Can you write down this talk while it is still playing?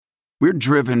We're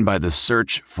driven by the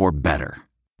search for better.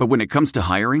 But when it comes to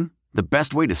hiring, the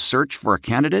best way to search for a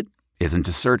candidate isn't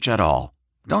to search at all.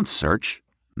 Don't search.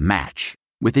 Match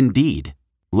with Indeed.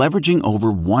 Leveraging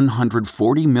over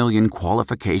 140 million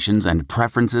qualifications and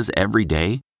preferences every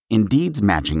day, Indeed's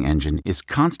matching engine is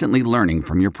constantly learning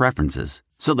from your preferences.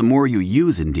 So the more you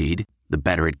use Indeed, the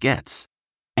better it gets.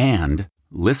 And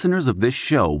listeners of this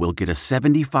show will get a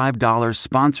 $75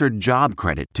 sponsored job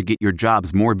credit to get your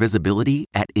jobs more visibility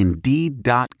at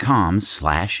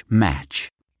Indeed.com/match.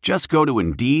 Just go to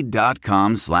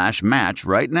Indeed.com/match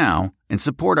right now and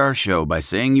support our show by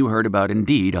saying you heard about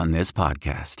Indeed on this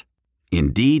podcast.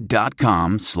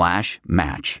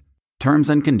 Indeed.com/match. Terms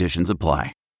and conditions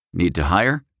apply. Need to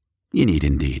hire? You need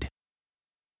Indeed.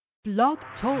 Blog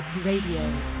Talk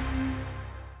Radio.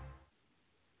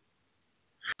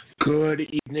 Good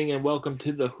evening and welcome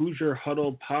to the Hoosier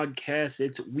Huddle podcast.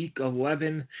 It's week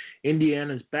 11.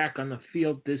 Indiana's back on the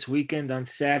field this weekend on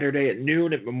Saturday at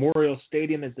noon at Memorial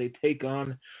Stadium as they take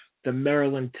on the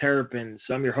Maryland Terrapins.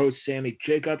 I'm your host, Sammy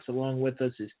Jacobs. Along with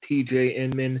us is TJ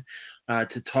Inman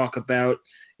to talk about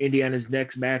Indiana's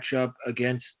next matchup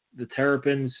against the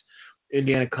Terrapins.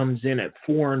 Indiana comes in at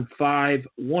 4-5,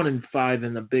 1-5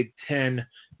 in the Big Ten.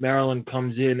 Maryland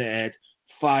comes in at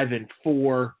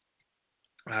 5-4.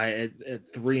 At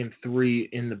 3-3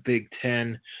 in the Big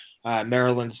Ten.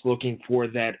 Maryland's looking for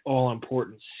that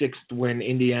all-important sixth win.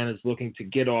 Indiana's looking to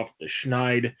get off the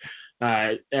schneid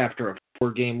after a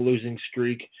 4-game losing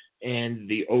streak and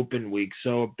the open week.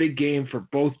 So a big game for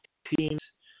both teams.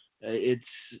 It's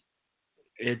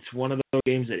one of those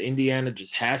games that Indiana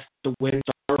just has to win.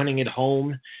 Start winning at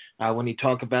home. When you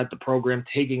talk about the program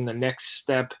taking the next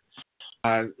step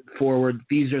forward,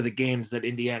 these are the games that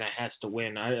Indiana has to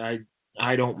win.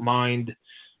 I don't mind,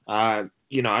 I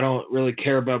don't really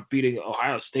care about beating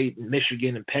Ohio State and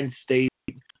Michigan and Penn State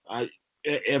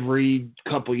every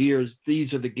couple years.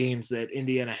 These are the games that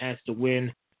Indiana has to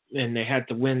win, and they had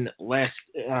to win last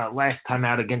time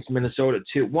out against Minnesota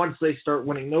too. Once they start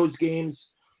winning those games,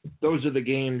 those are the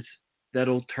games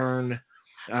that'll turn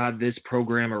this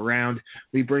program around.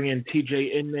 We bring in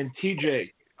TJ Inman.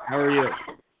 TJ, how are you?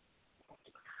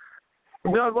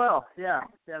 I'm doing well, yeah.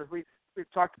 We've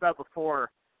talked about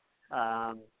before,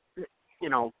 when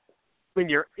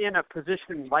you're in a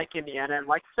position like Indiana and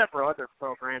like several other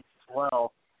programs as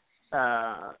well,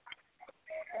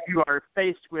 you are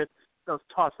faced with those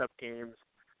toss-up games.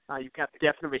 You've got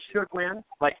definitely should win,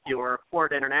 like your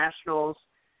Florida Internationals,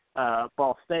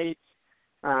 Ball State,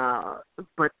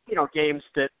 but, games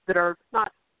that are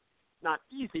not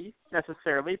easy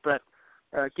necessarily, but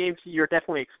games that you're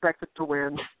definitely expected to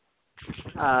win.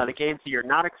 The games that you're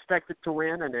not expected to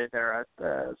win, and they're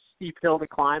a steep hill to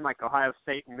climb, like Ohio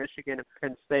State and Michigan and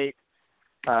Penn State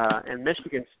and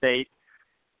Michigan State.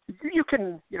 You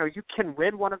can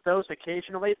win one of those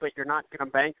occasionally, but you're not going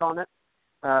to bank on it.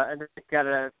 And then you've got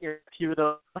a few of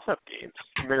those up games.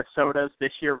 Minnesota's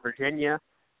this year, Virginia,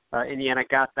 Indiana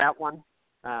got that one.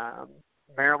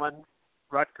 Maryland,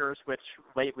 Rutgers, which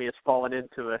lately has fallen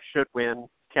into a should win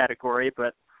category,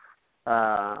 but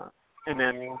and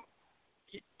then.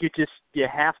 You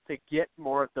have to get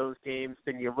more of those games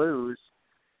than you lose,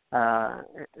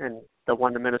 and the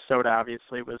one to Minnesota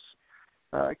obviously was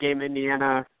a game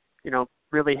Indiana,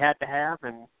 really had to have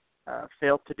and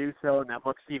failed to do so, and that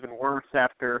looks even worse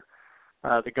after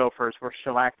the Gophers were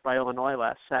shellacked by Illinois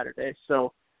last Saturday.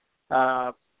 So,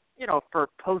 for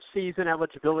postseason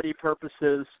eligibility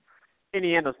purposes,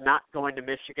 Indiana's not going to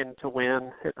Michigan to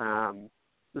win,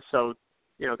 so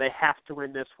they have to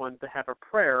win this one to have a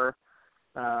prayer.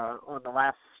 On the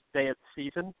last day of the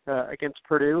season against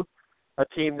Purdue, a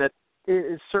team that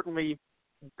is certainly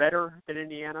better than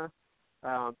Indiana,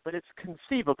 but it's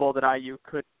conceivable that IU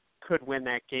could win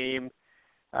that game.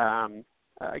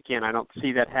 Again, I don't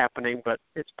see that happening, but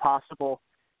it's possible.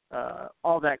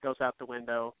 All that goes out the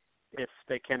window if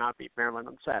they cannot beat Maryland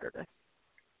on Saturday.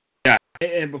 Yeah,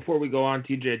 and before we go on,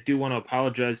 TJ, I do want to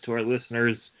apologize to our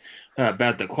listeners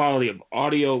about the quality of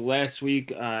audio last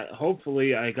week.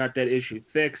 Hopefully I got that issue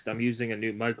fixed. I'm using a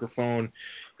new microphone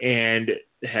and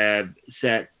have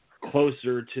sat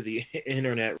closer to the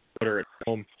internet router at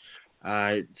home.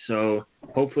 So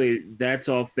hopefully that's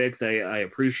all fixed. I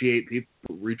appreciate people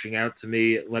reaching out to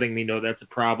me, letting me know that's a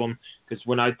problem, because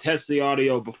when I test the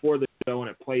audio before the show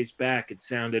and it plays back, it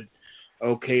sounded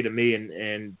okay to me,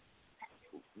 and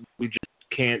we just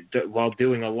can't, while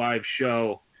doing a live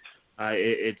show,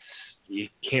 you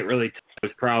can't really tell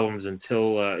those problems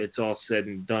until it's all said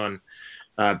and done.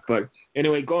 But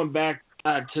anyway, going back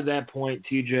to that point,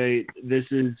 TJ, this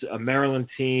is a Maryland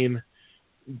team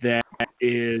that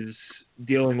is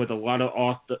dealing with a lot of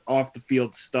off the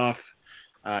field stuff.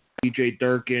 DJ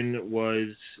Durkin was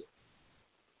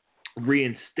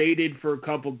reinstated for a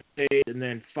couple days and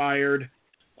then fired.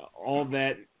 All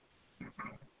that,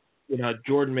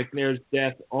 Jordan McNair's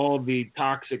death, all the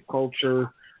toxic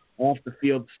culture, off the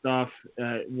field stuff,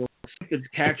 it's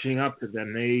catching up to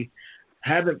them. They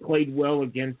haven't played well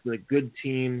against the good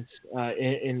teams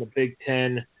in the Big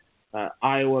Ten,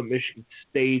 Iowa, Michigan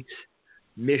State,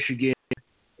 Michigan,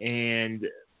 and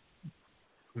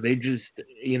they just,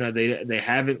 they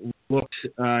haven't looked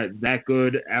that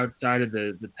good outside of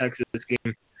the Texas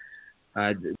game.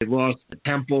 They lost to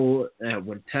Temple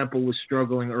when Temple was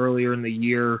struggling earlier in the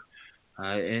year,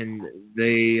 and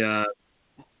they,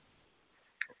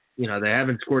 they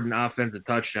haven't scored an offensive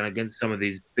touchdown against some of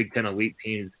these Big Ten elite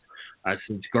teams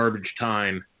since garbage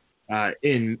time at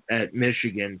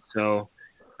Michigan. So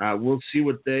we'll see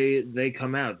what they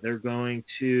come out. They're going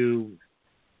to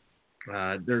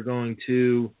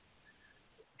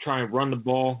try and run the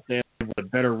ball. They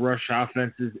have better rush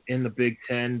offenses in the Big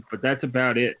Ten, but that's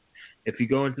about it. If you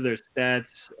go into their stats,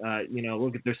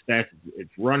 look at their stats. It's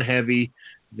run heavy.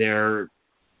 They're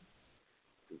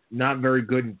not very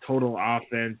good in total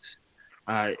offense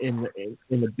in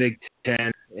the Big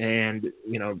Ten, and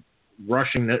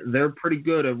rushing. They're pretty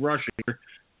good at rushing. They're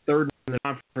third in the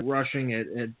conference rushing at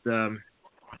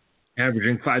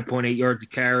averaging 5.8 yards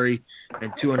a carry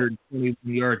and 220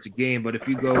 yards a game. But if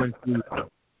you go into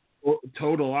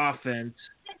total offense,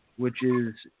 which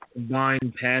is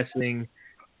combined passing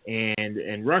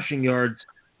and rushing yards,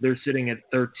 they're sitting at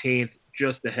 13th,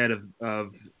 just ahead of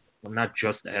not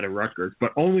just ahead of Rutgers,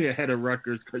 but only ahead of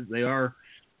Rutgers because they are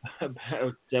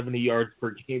about 70 yards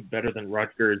per game better than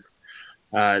Rutgers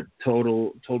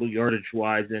total yardage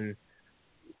wise. And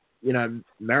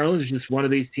Maryland is just one of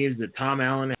these teams that Tom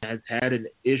Allen has had an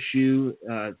issue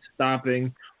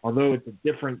stopping, although it's a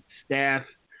different staff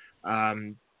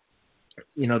than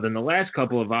the last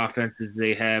couple of offenses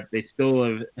they have. They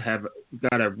still have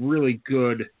got a really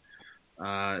good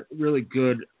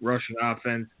rushing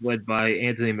offense led by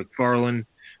Anthony McFarland,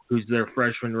 who's their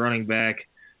freshman running back.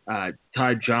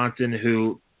 Ty Johnson,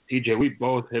 who, TJ, we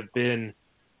both have been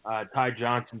Ty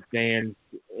Johnson fans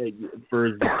for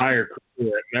his entire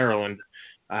career at Maryland.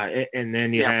 And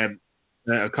then you have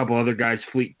a couple other guys,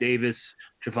 Fleet Davis,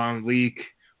 Javon Leake,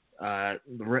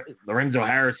 Lorenzo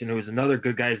Harrison, who is another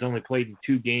good guy. He's only played in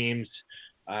 2 games,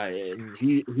 and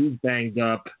he's banged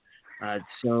up.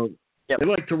 So they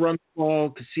like to run the ball.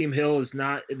 Kasim Hill is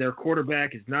not – their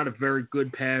quarterback is not a very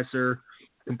good passer,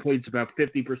 completes about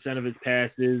 50% of his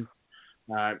passes,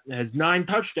 has 9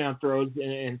 touchdown throws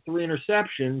and 3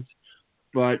 interceptions.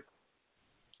 But,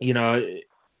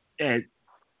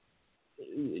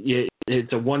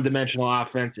 it's a one-dimensional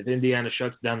offense. If Indiana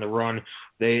shuts down the run,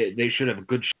 they should have a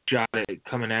good shot at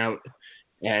coming out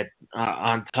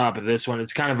on top of this one.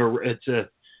 It's kind of a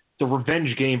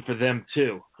revenge game for them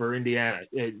too, for Indiana.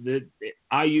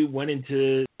 IU went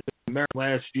into Maryland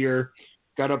last year,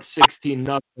 got up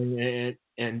 16-0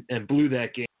 and blew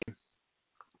that game.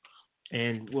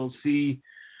 And we'll see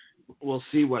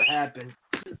what happens.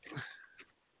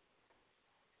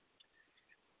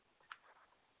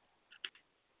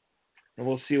 And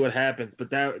we'll see what happens. But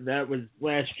that was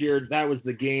last year. That was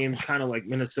the game, kind of like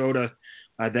Minnesota,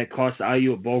 that cost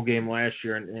IU a bowl game last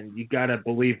year. And you got to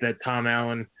believe that Tom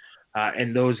Allen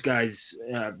and those guys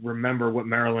remember what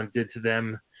Maryland did to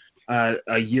them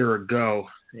a year ago,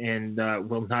 and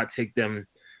will not take them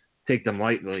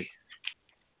lightly.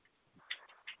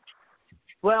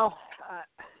 Well,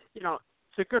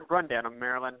 it's a good rundown of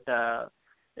Maryland.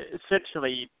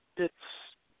 Essentially, it's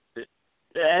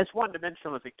as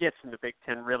one-dimensional as it gets in the Big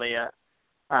Ten, really.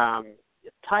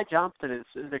 Ty Johnson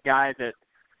is a guy that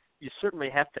you certainly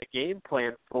have to game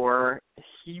plan for.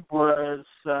 He was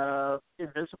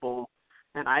invisible,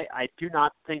 and I do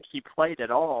not think he played at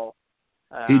all.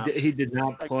 He did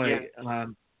not play.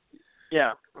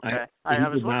 Yeah, okay. I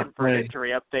was looking for an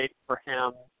injury update for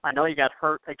him. I know he got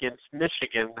hurt against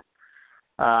Michigan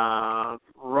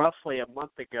roughly a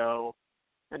month ago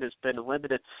and has been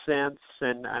limited since,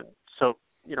 and so,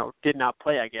 did not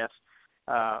play, I guess.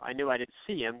 I knew I didn't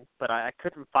see him, but I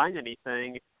couldn't find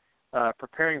anything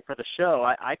preparing for the show.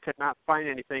 I could not find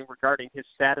anything regarding his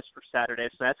status for Saturday,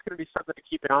 so that's going to be something to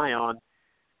keep an eye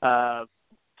on.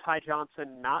 Ty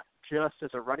Johnson, not just as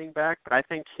a running back, but I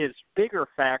think his bigger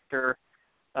factor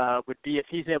would be if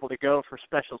he's able to go for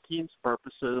special teams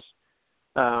purposes.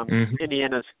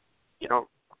 Indiana's,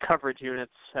 coverage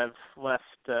units have left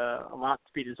a lot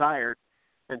to be desired,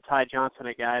 and Ty Johnson,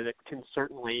 a guy that can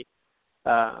certainly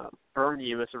burn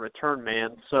you as a return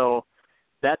man. So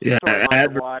that's a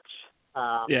storyline to watch.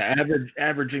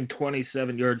 Averaging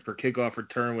 27 yards per kickoff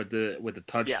return with the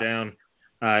touchdown.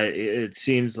 Yeah. It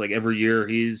seems like every year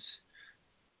he's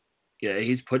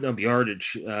putting up yardage,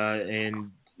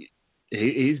 and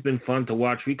he's been fun to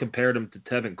watch. We compared him to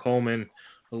Tevin Coleman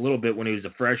a little bit when he was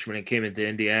a freshman and came into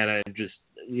Indiana, and just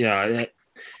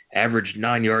averaged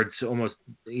 9 yards, almost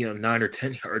 9 or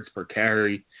 10 yards per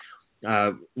carry,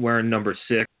 wearing number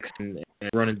 6 and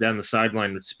running down the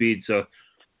sideline with speed. So,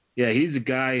 yeah, he's a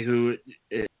guy who,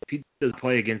 if he does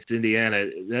play against Indiana,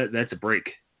 that's a break.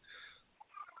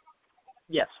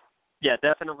 Yes, yeah,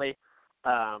 definitely.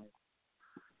 I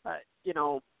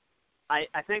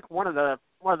think one of the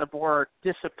more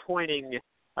disappointing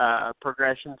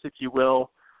progressions, if you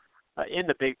will, in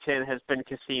the Big Ten has been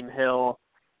Kasim Hill.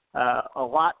 A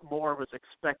lot more was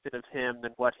expected of him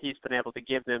than what he's been able to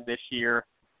give them this year.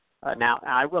 Now,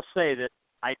 I will say that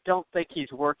I don't think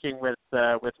he's working with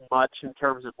much in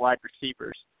terms of wide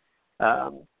receivers.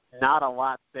 Not a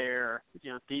lot there.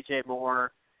 DJ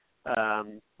Moore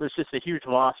was just a huge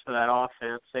loss for that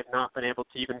offense. They've not been able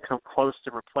to even come close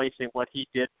to replacing what he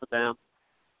did for them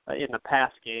in the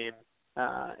past game,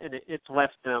 and it's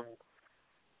left them,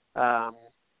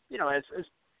 as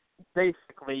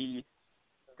basically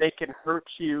they can hurt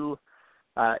you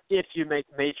if you make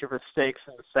major mistakes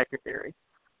in the secondary.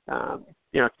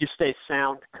 If you stay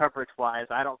sound coverage-wise,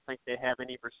 I don't think they have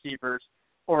any receivers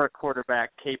or a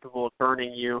quarterback capable of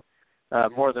burning you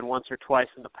more than once or twice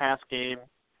in the pass game.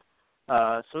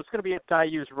 So it's going to be up to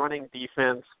IU's running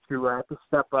defense to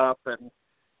step up and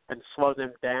slow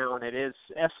them down. It is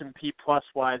S&P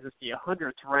Plus-wise, it's the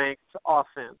 100th ranked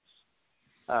offense,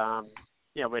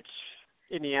 which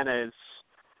Indiana is,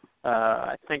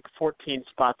 I think, 14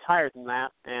 spots higher than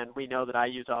that, and we know that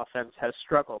IU's offense has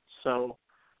struggled. So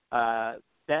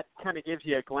that kind of gives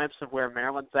you a glimpse of where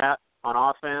Maryland's at on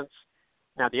offense.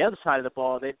 Now, the other side of the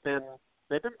ball, they've been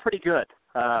pretty good.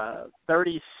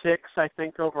 36, I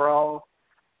think, overall,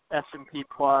 S&P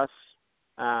Plus.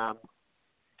 I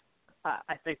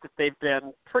think that they've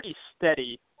been pretty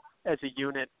steady as a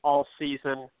unit all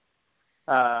season.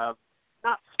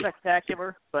 Not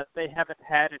spectacular, but they haven't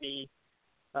had any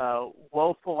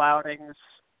woeful outings,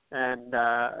 and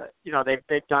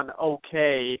they've done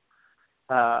okay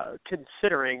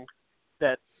considering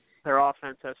that their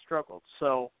offense has struggled.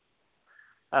 So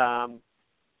I'm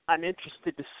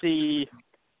interested to see,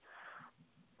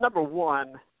 number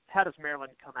one, how does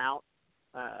Maryland come out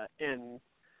and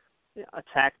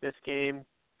attack this game?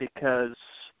 Because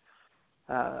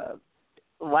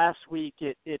last week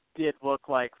it did look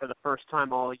like, for the first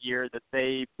time all year, that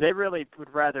they really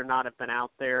would rather not have been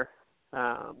out there,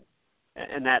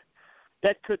 and that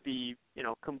could be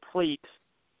complete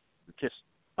just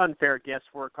unfair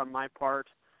guesswork on my part.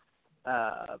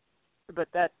 But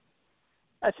that's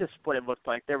just what it looked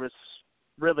like. There was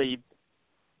really,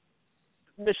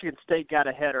 Michigan State got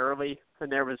ahead early,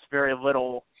 and there was very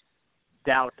little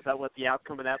doubt about what the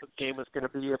outcome of that game was going to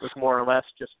be. It was more or less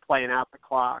just playing out the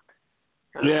clock.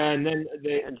 And then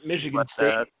Michigan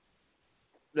State,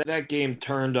 that game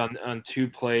turned on two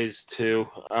plays too.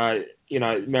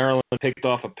 Maryland picked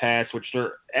off a pass, which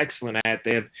they're excellent at.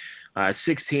 They have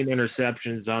 16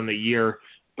 interceptions on the year,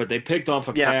 but they picked off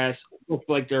a pass. Looked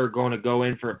like they were going to go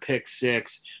in for a pick six.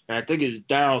 And I think it's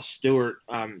Darryl Stewart,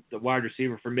 the wide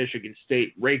receiver for Michigan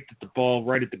State, raked at the ball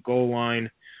right at the goal line,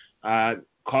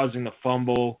 causing the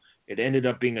fumble. It ended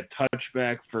up being a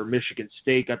touchback for Michigan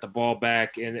State, got the ball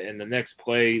back, and the next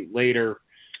play later,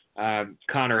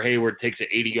 Connor Hayward takes an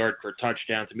 80-yard for a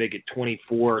touchdown to make it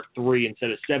 24-3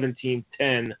 instead of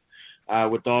 17-10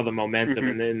 with all the momentum,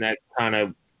 and then that kind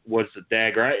of was the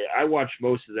dagger. I watched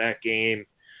most of that game.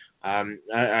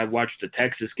 I watched the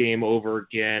Texas game over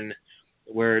again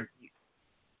where,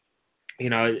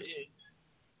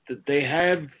 they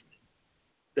have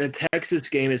 – the Texas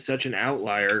game is such an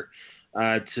outlier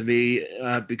to me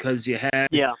because you had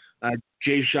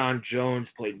Jay Sean Jones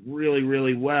played really,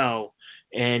 really well,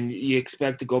 and you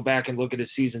expect to go back and look at his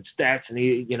season stats, and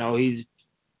he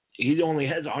only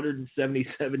has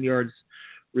 177 yards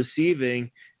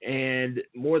receiving, and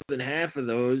more than half of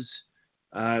those,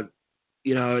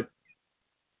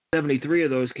 73 of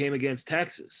those came against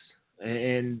Texas,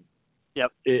 and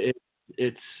it's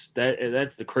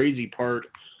that's the crazy part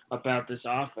about this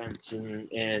offense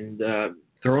and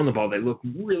throwing the ball. They look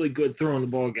really good throwing the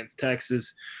ball against Texas.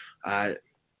 After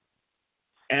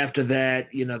that,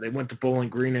 they went to Bowling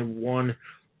Green and won.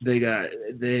 They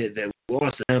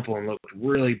lost Temple and looked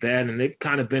really bad, and they've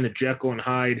kind of been a Jekyll and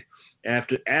Hyde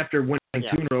after winning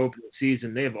two in a row open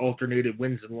season. They have alternated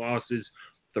wins and losses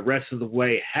the rest of the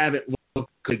way. Haven't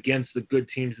looked against the good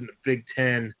teams in the Big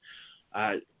Ten,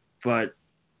 but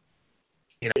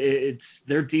it's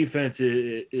their defense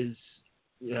is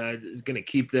going to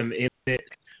keep them in it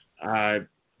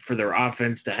for their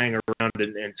offense to hang around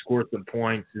and score some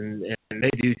points, and they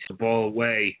do the ball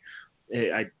away.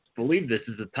 I believe this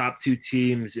is the top two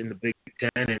teams in the Big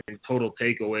Ten in total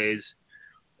takeaways.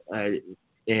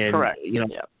 And correct.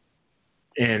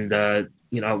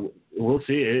 We'll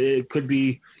see. It could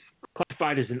be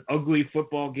classified as an ugly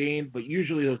football game, but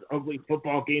usually those ugly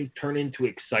football games turn into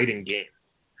exciting games.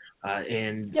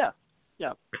 And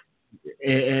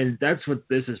that's what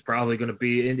this is probably going to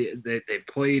be. They've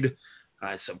played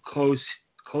some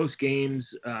close games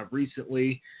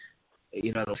recently.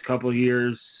 Those couple of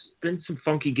years, been some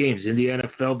funky games. Indiana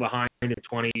fell behind in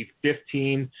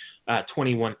 2015,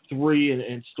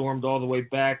 21-3, and stormed all the way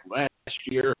back. Last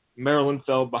year, Maryland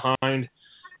fell behind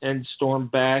and stormed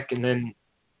back. And then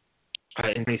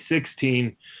in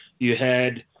 2016,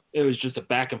 it was just a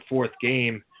back and forth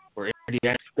game where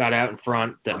Indiana got out in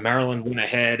front, then Maryland went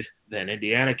ahead, then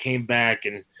Indiana came back,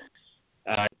 and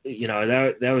that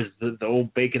was the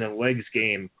old bacon and legs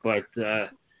game. But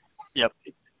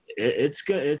it's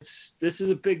good. This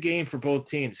is a big game for both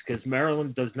teams because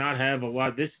Maryland does not have a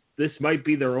lot. This might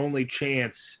be their only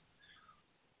chance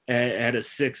at a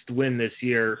sixth win this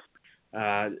year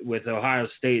with Ohio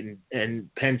State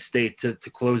and Penn State to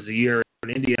close the year.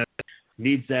 And Indiana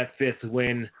needs that fifth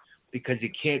win because you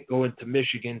can't go into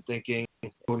Michigan thinking,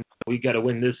 oh, we got to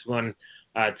win this one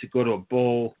to go to a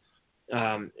bowl.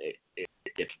 If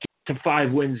you get to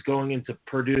 5 wins going into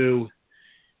Purdue,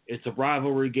 it's a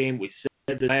rivalry game. We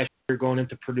said that last year going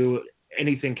into Purdue,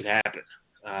 anything could happen.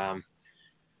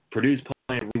 Purdue's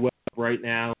playing really well right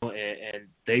now, and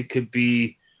they could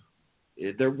be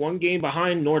 – they're one game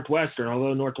behind Northwestern,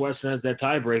 although Northwestern has that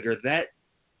tiebreaker.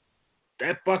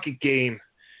 That bucket game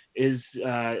is,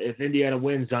 if Indiana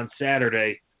wins on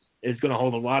Saturday, is going to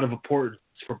hold a lot of importance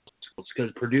for schools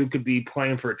because Purdue could be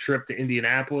playing for a trip to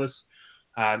Indianapolis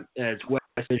as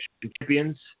West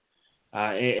champions,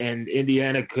 and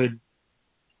Indiana could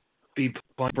be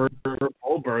playing for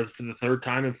bowl berths for the third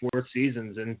time in 4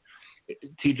 seasons. And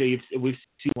TJ, we've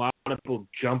seen a lot of people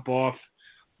jump off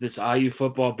this IU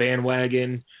football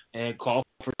bandwagon and call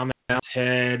for Tom Allen's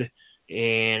head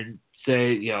and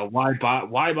say, why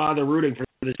bother rooting for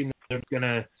this team that's going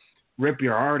to rip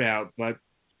your heart out? But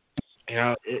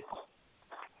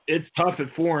it's tough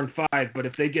at 4 and 5. But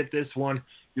if they get this one,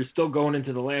 you're still going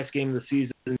into the last game of the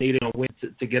season needing a win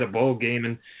to get a bowl game,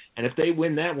 and if they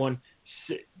win that one,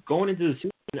 going into the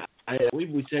season, I believe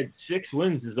we said 6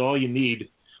 wins is all you need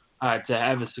to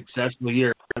have a successful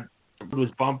year. It was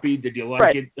bumpy. Did you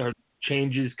like it? Are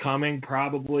changes coming?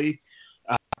 Probably,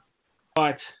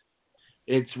 but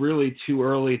it's really too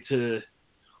early to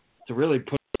really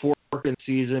put a fork in the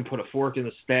season, put a fork in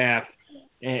the staff,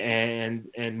 and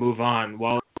move on.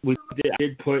 While we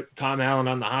did put Tom Allen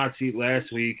on the hot seat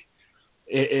last week,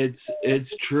 it's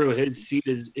true. His seat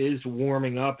is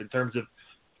warming up in terms of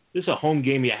this is a home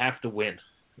game you have to win,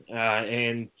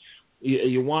 and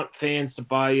you want fans to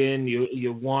buy in.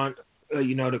 You want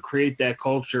to create that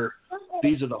culture.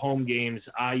 These are the home games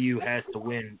IU has to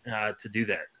win to do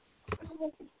that.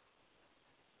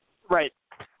 Right.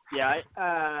 Yeah.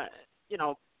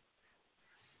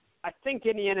 I think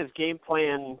Indiana's game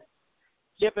plan,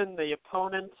 given the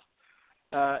opponent,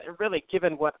 and really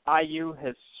given what IU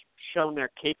has shown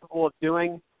they're capable of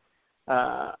doing,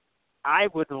 I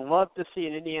would love to see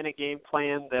an Indiana game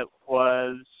plan that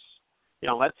was,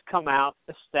 let's come out,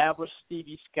 establish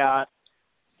Stevie Scott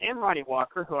and Ronnie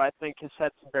Walker, who I think has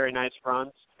had some very nice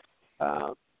runs,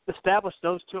 establish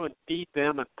those two and beat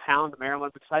them and pound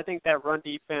Maryland, because I think that run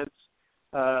defense,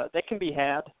 that can be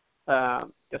had.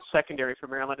 The secondary for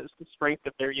Maryland is the strength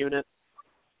of their unit,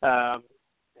 and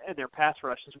their pass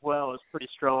rush as well is pretty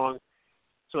strong.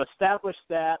 So establish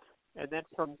that, and then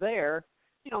from there,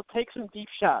 take some deep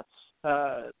shots.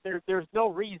 There's no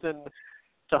reason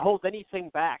to hold anything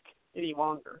back any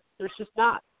longer. There's just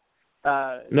not.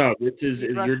 No,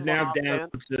 you're now down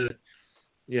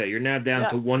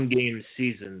to 1 game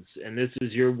seasons, and this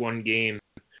is your 1 game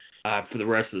for the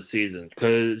rest of the season,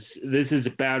 because this is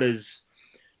about as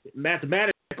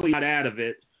mathematically not out of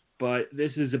it, but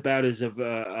this is about as of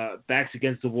backs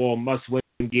against the wall must-win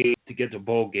game to get to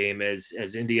bowl game as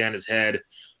Indiana's had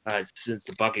since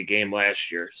the bucket game last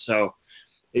year. So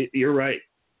you're right.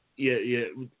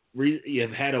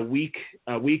 You've had a week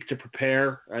to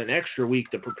prepare, an extra week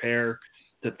to prepare,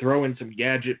 to throw in some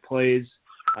gadget plays.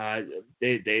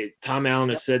 Tom Allen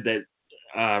has said that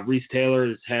Reese Taylor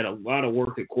has had a lot of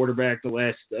work at quarterback the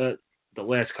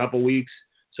last couple weeks.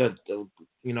 So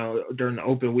during the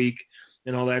open week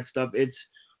and all that stuff, it's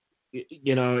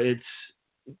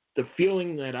the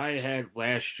feeling that I had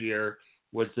last year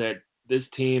was that this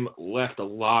team left a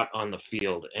lot on the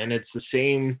field, and it's the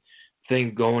same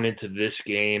thing going into this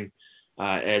game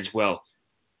as well.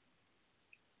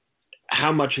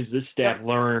 How much has this staff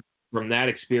learned from that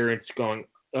experience going,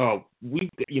 oh,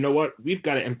 you know what? We've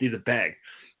got to empty the bag.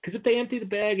 Because if they empty the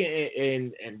bag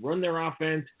and run their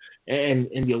offense and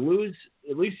you lose,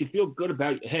 at least you feel good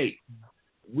about, hey,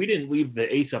 we didn't leave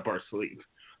the ace up our sleeve.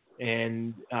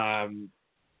 And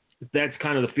that's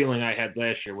kind of the feeling I had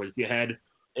last year was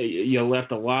you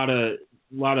left a lot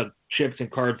of chips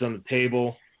and cards on the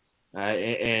table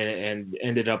and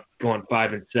ended up going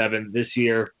 5-7 this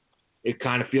year. It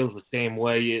kind of feels the same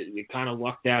way. You kind of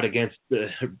lucked out against the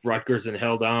Rutgers and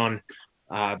held on,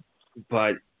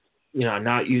 but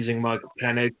not using Michael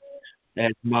Penix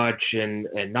as much and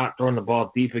not throwing the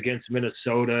ball deep against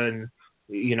Minnesota, and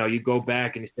you go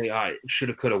back and you say, all right,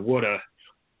 shoulda, coulda, woulda,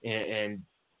 and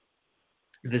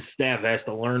this staff has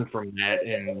to learn from that.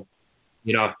 And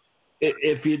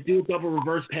if you do a double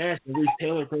reverse pass and Reese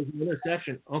Taylor throws an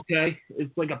interception, okay,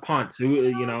 it's like a punt,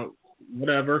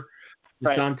 whatever.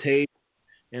 It's on tape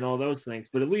and all those things,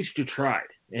 but at least you tried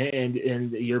and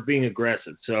you're being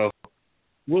aggressive. So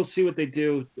we'll see what they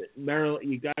do.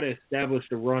 Maryland, you got to establish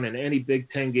the run in any Big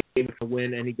Ten game to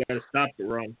win, and you got to stop the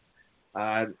run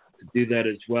to do that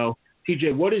as well.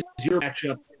 TJ, what is your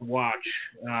matchup to watch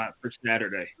for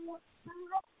Saturday?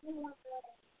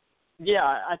 Yeah,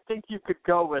 I think you could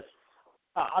go with.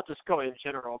 I'll just go in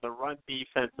general. The run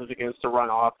defenses against the run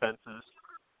offenses.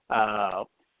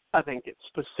 I think it's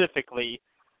specifically,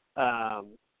 I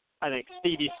think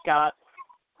Stevie Scott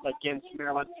against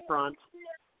Maryland's front.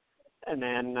 And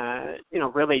then,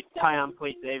 really Tyon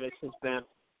Fleet-Davis has been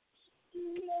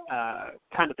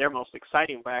kind of their most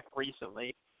exciting back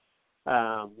recently.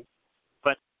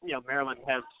 But, Maryland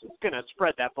is going to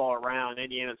spread that ball around.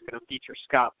 Indiana's going to feature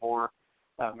Scott more.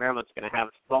 Maryland's going to have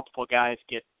multiple guys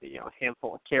get, a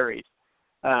handful of carries.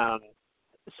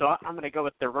 So I'm going to go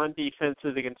with the run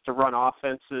defenses against the run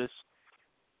offenses.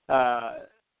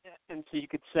 And so you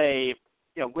could say,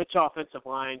 which offensive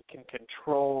line can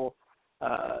control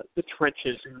the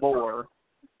trenches more.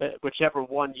 Whichever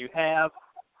one you have,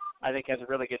 I think has a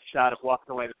really good shot of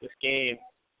walking away with this game.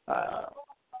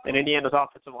 And Indiana's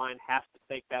offensive line has to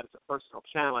take that as a personal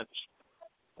challenge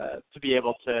to be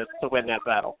able to win that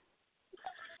battle.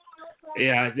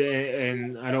 Yeah,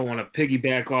 and I don't want to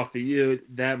piggyback off of you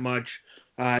that much,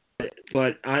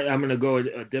 but I'm going to go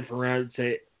a different route and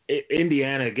say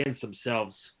Indiana against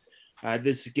themselves.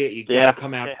 This is you got to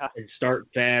come out and start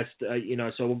fast.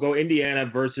 So we'll go Indiana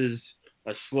versus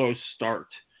a slow start.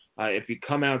 If you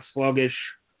come out sluggish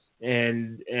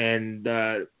and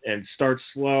start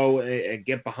slow and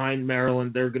get behind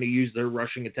Maryland, they're going to use their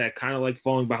rushing attack, kind of like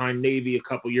falling behind Navy a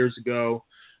couple years ago,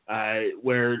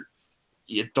 where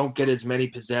you don't get as many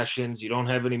possessions, you don't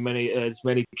have as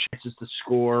many chances to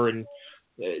score, and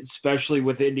especially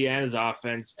with Indiana's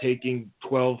offense taking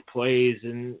 12 plays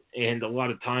and a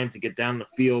lot of time to get down the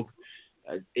field,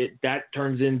 that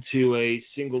turns into a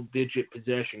single-digit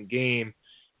possession game.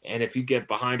 And if you get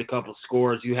behind a couple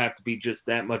scores, you have to be just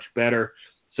that much better.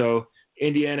 So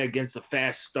Indiana against a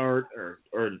fast start or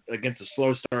against a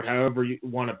slow start, however you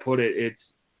want to put it, it's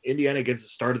Indiana against the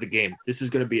start of the game. This is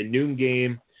going to be a noon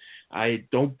game. I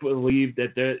don't believe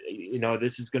that this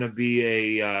is going to be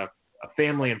a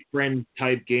family and friend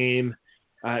type game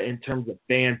in terms of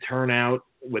fan turnout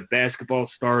with basketball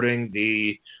starting,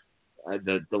 the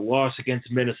loss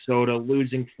against Minnesota,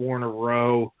 losing 4 in a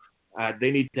row. They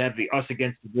need to have the us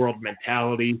against the world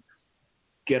mentality.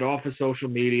 Get off of social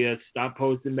media. Stop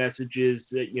posting messages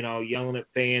that, yelling at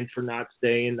fans for not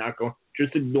staying, not going.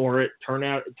 Just ignore it. Turn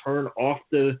off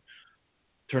the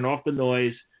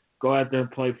noise. Go out there and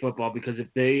play football, because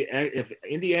if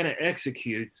Indiana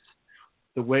executes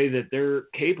the way that they're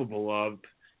capable of,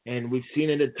 and we've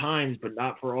seen it at times, but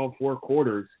not for all 4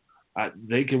 quarters,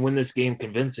 they can win this game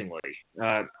convincingly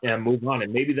and move on.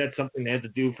 And maybe that's something they have to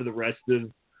do for the rest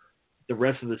of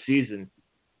the season,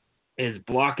 is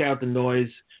block out the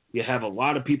noise. You have a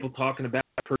lot of people talking about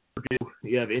Purdue.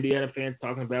 You have Indiana fans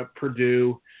talking about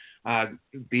Purdue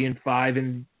being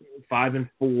 5-4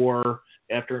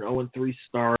 after an 0-3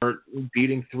 start,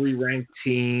 beating 3 ranked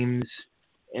teams,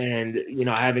 and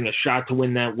having a shot to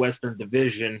win that Western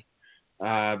Division.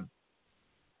 All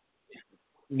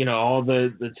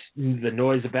the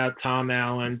noise about Tom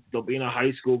Allen still being a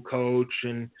high school coach,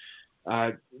 and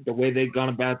the way they've gone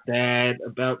about that,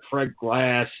 about Fred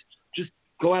Glass. Just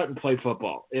go out and play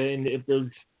football. And if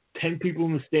there's 10 people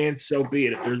in the stands, so be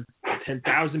it. If there's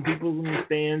 10,000 people in the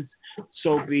stands,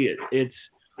 so be it.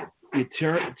 You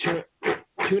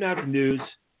tune out the news,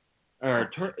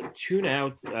 tune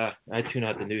out. I tune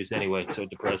out the news anyway. It's so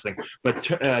depressing. But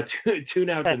tune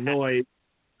out the noise.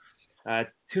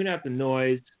 Tune out the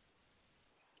noise,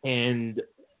 and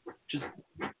just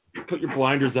put your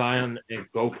blinders on and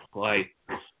go play.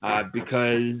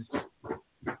 Because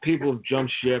people have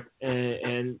jumped ship,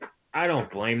 and I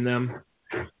don't blame them.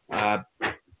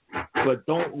 But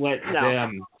don't let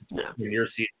them in your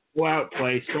seat. Go out,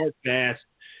 play, start fast.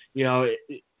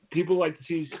 People like to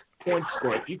see points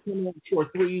scored. If you come in and score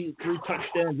three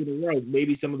touchdowns in a row,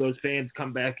 maybe some of those fans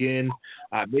come back in.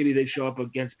 Maybe they show up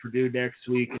against Purdue next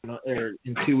week or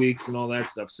in 2 weeks and all that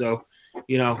stuff. So,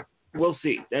 we'll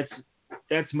see.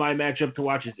 That's my matchup to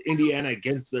watch is Indiana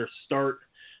against their start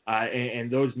and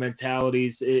those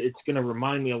mentalities. It's going to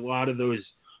remind me a lot of those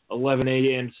 11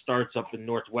 a.m. starts up in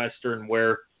Northwestern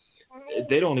where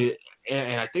they don't –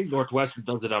 and I think Northwestern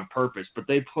does it on purpose, but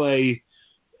they play –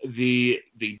 the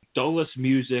dullest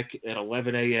music at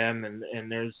 11 a.m.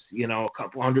 and there's, a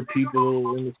couple hundred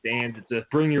people in the stands. It's a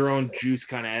bring your own juice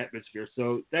kind of atmosphere.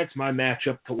 So that's my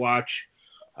matchup to watch.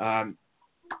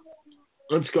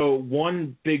 Let's go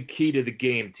one big key to the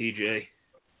game, TJ.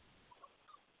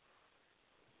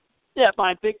 Yeah,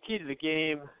 my big key to the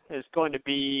game is going to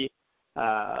be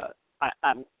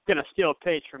I'm going to steal a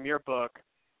page from your book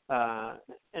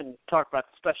and talk about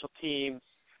the special teams.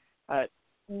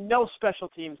 No special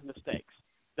teams mistakes.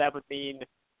 That would mean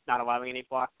not allowing any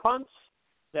blocked punts.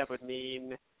 That would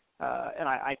mean, and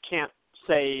I can't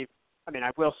say,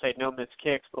 I will say no missed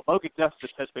kicks, but Logan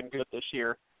Justice has been good this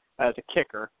year as a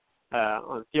kicker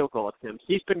on field goal attempts.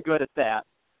 He's been good at that.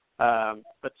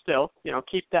 But still,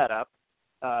 keep that up.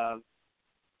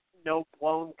 No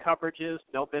blown coverages,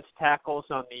 no missed tackles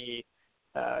on the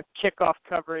kickoff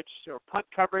coverage or punt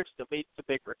coverage that leads to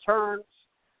big returns.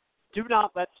 Do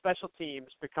not let special teams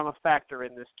become a factor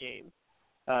in this game.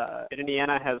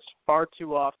 Indiana has far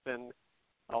too often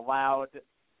allowed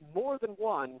more than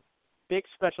one big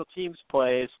special teams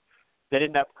plays that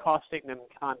end up costing them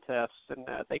contests, and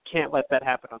they can't let that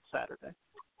happen on Saturday.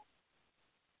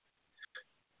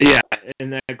 Yeah,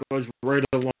 and that goes right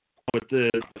along with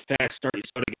the fast start. You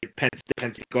saw to get Penn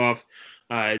State off,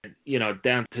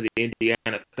 down to the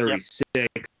Indiana 36. Yep.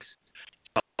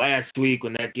 Last week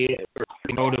when that game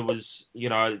was,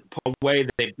 pulled away,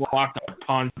 they blocked our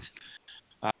punts,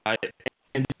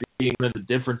 and being one of the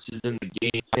differences in the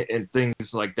game and things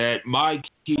like that. My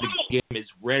key to the game is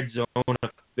red zone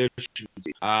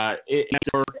efficiency.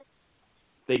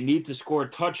 They need to score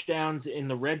touchdowns in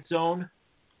the red zone.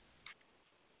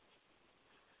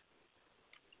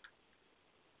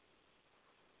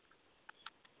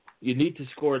 You need to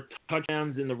score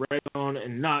touchdowns in the red zone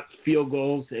and not field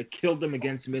goals. It killed them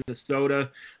against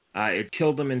Minnesota. It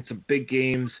killed them in some big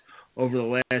games over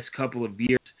the last couple of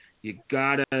years. You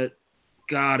gotta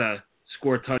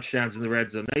score touchdowns in the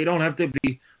red zone. Now, you don't have to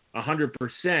be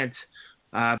 100%,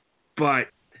 but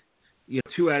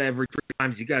 2 out of every 3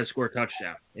 times you gotta score a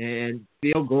touchdown. And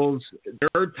field goals,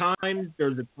 there's a time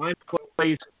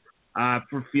place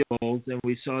for field goals, and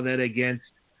we saw that against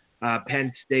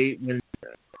Penn State when.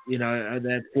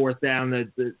 That fourth down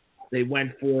that they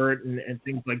went for it and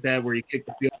things like that, where you kick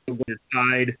the field goal with your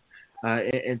side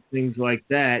and things like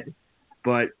that.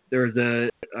 But there's a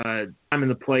time and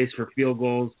the place for field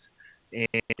goals, and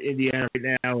Indiana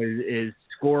right now is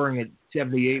scoring at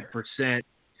 78%,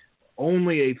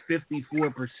 only a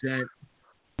 54%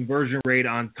 conversion rate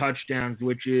on touchdowns,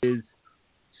 which is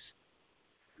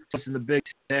in the Big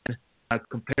Ten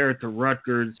compared to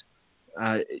Rutgers.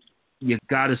 You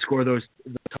got to score those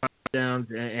touchdowns,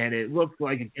 and it looks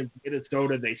like against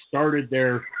Minnesota they started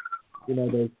their,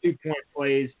 those 2-point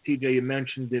plays. TJ, you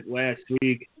mentioned it last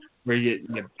week, where you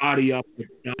body up with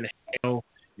John Hale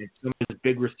and some of the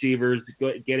big receivers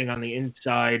getting on the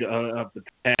inside of the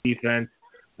pass defense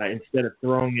instead of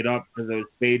throwing it up for those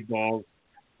fade balls,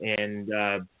 and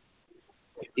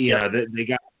they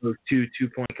got those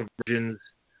 2-point conversions.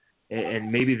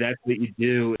 And maybe that's what you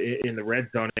do in the red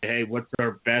zone. Hey, what's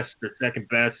our best or second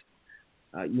best,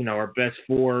 our best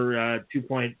 4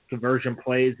 2-point conversion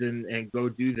plays and go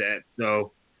do that.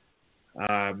 So,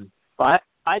 but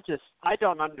I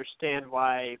don't understand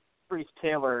why Brees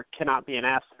Taylor cannot be an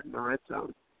asset in the red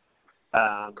zone.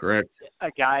 Correct.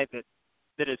 A guy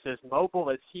that is as mobile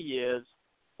as he is,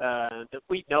 that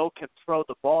we know can throw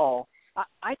the ball.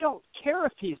 I don't care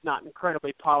if he's not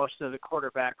incredibly polished as a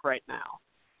quarterback right now.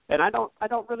 And I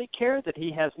don't really care that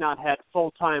he has not had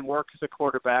full-time work as a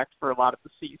quarterback for a lot of the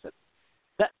season.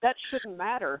 That shouldn't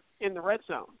matter in the red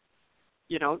zone.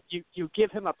 You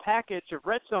give him a package of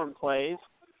red zone plays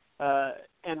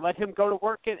and let him go to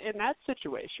work in that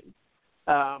situation.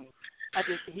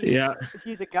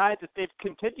 He's a guy that they've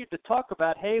continued to talk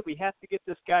about. Hey, we have to get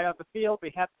this guy on the field.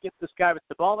 We have to get this guy with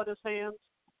the ball in his hands.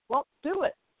 Well, do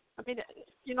it. I mean,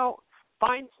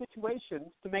 find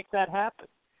situations to make that happen.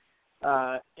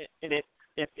 And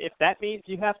if that means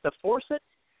you have to force it,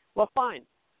 well, fine,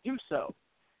 do so.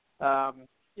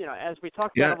 As we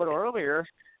talked about a little earlier,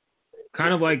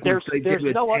 kind of like there's what they did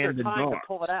with no other Tandon time Doss. to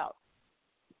pull it out.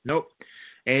 Nope.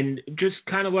 And just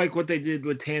kind of like what they did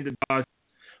with Tandon Doss,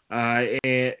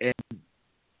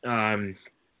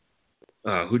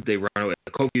 who'd they run with?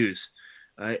 Cole Hughes,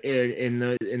 in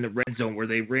the red zone where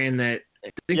they ran that. I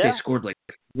think they scored like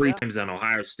 3 times on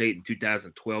Ohio State in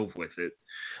 2012 with it.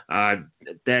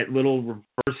 That little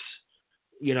reverse,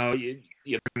 you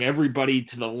bring everybody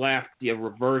to the left, you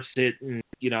reverse it, and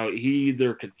he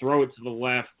either could throw it to the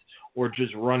left or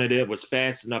just run it. It was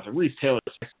fast enough. And Reese Taylor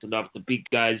was fast enough to beat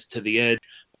guys to the edge,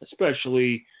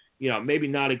 especially, maybe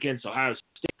not against Ohio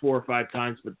State 4 or 5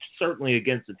 times, but certainly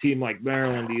against a team like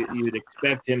Maryland. You'd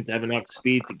expect him to have enough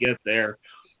speed to get there.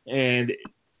 And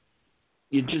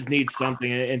you just need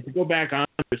something. And to go back on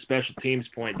the special teams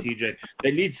point, TJ,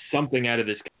 they need something out of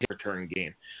this return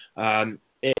game. I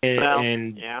gave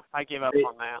up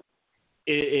on that.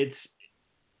 It's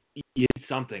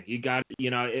something. You got,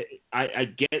 I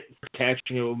get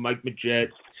catching it with Mike Majette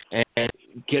and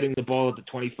getting the ball at the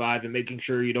 25 and making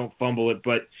sure you don't fumble it.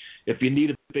 But if you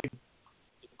need a big,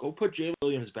 go put Jay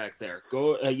Williams back there.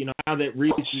 Go, now that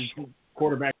Reese is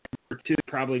quarterback number 2,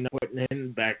 probably not putting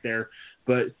him back there.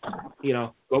 But,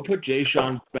 go put Jay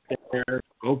Sean back there.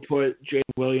 Go put Jay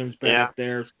Williams back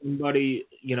there. Somebody,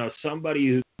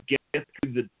 who gets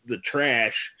through the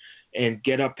trash and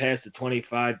get up past the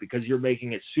 25, because you're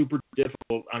making it super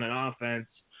difficult on an offense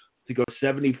to go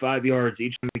 75 yards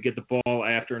each time to get the ball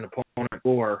after an opponent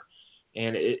score,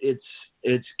 and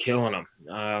it's killing them.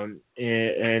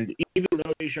 And even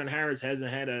though Deshaun Harris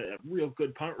hasn't had a real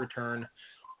good punt return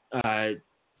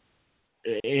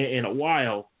in a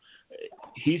while,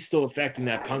 he's still affecting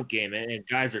that punt game, and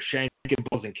guys are shanking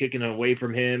balls and kicking it away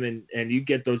from him, and you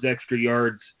get those extra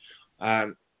yards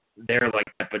there like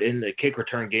that. But in the kick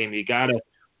return game,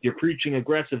 you're preaching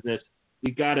aggressiveness.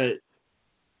 You gotta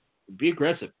be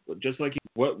aggressive, just like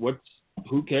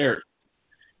who cares?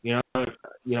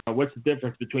 What's the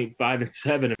difference between 5-7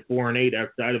 and 4-8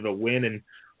 outside of a win? And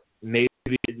maybe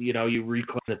you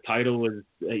reclaim the title as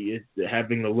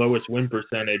having the lowest win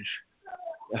percentage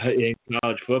in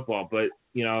college football. But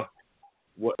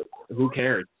who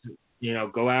cares?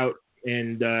 Go out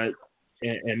and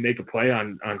make a play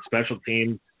on special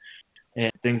teams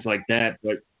and things like that.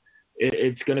 But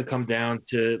it's going to come down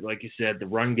to, like you said, the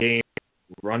run game,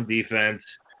 run defense,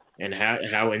 and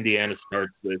how Indiana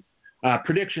starts this.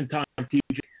 Prediction time,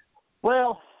 TJ.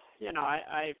 Well,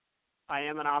 I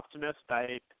am an optimist.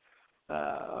 I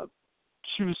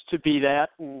choose to be that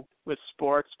with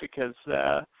sports because,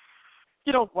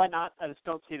 why not? I just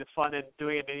don't see the fun in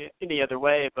doing it any other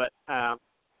way. But I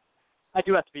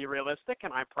do have to be realistic,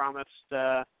 and I promised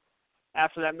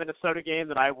after that Minnesota game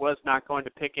that I was not going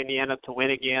to pick Indiana to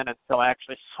win again until I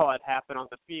actually saw it happen on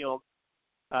the field.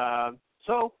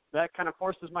 So that kind of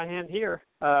forces my hand here.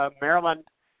 Maryland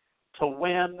to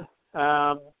win,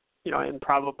 in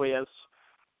probably as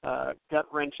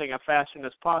gut-wrenching a fashion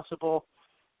as possible.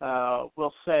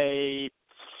 We'll say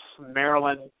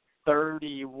Maryland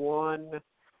 31,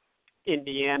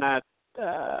 Indiana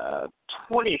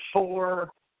 24,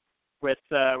 with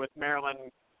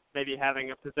Maryland maybe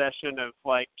having a possession of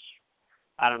 5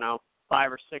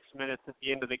 or 6 minutes at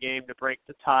the end of the game to break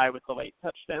the tie with the late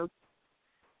touchdown.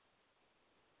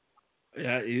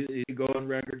 Yeah, you go on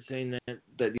record saying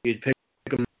that you'd pick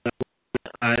them.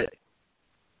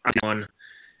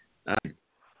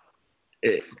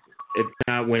 If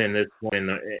not winning this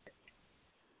one,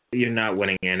 you're not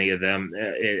winning any of them.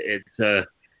 It's a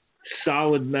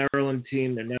solid Maryland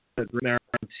team. They're not a great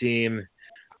Maryland team.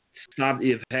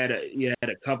 You had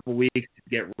a couple weeks to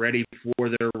get ready for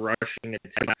their rushing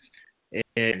attack,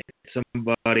 and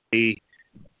somebody,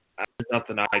 there's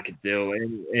nothing I could do,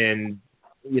 and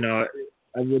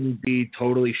I wouldn't be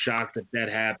totally shocked if that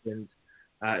happens.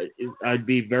 I'd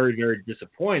be very, very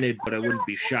disappointed, but I wouldn't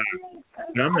be shocked.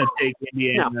 And I'm going to take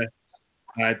Indiana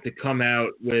to come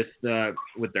out with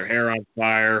their hair on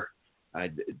fire.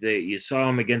 You saw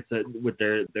them with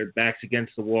their backs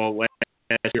against the wall last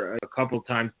year a couple of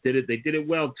times. They did it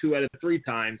well 2 out of 3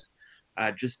 times,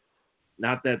 just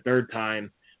not that third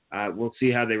time. We'll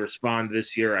see how they respond this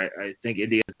year. I think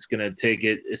Indiana's going to take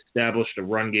it, establish a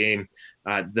run game.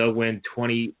 They'll win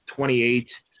 28-21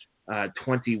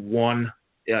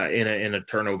 in a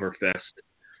turnover fest.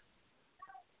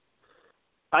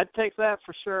 I'd take that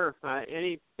for sure.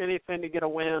 Anything to get a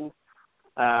win.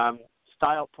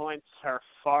 Style points are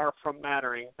far from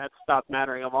mattering. That stopped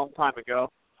mattering a long time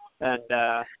ago. And,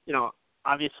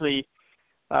 obviously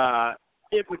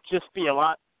it would just be a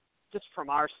lot, just from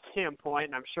our standpoint,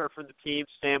 and I'm sure from the team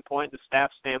standpoint, the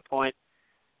staff standpoint,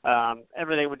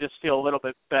 everything would just feel a little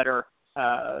bit better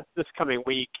this coming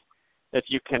week if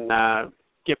you can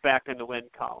get back in the win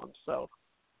column. So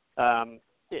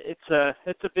it's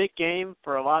a big game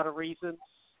for a lot of reasons.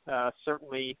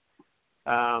 Certainly,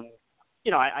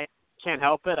 I can't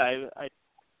help it. I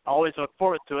always look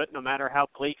forward to it, no matter how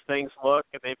bleak things look.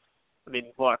 And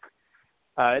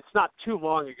it's not too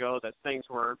long ago that things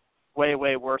were way,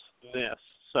 way worse than this.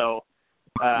 So,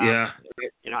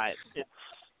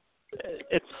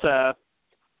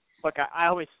 look, I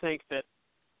always think that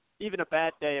even a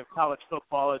bad day of college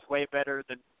football is way better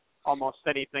than almost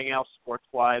anything else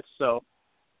sports-wise. So,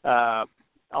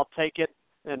 I'll take it,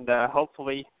 and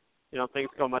hopefully, things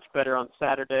go much better on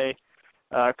Saturday.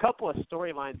 A couple of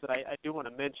storylines that I do want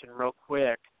to mention real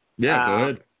quick. Yeah, go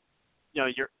ahead.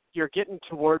 You're getting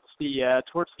towards the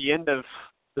end of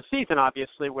the season,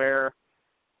 obviously, where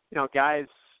guys,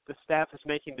 the staff is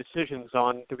making decisions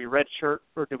on, do we redshirt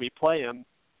or do we play him?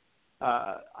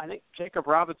 I think Jacob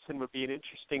Robinson would be an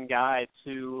interesting guy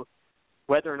to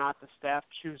whether or not the staff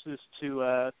chooses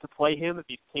to play him, if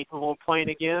he's capable of playing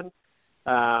again,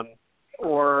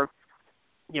 or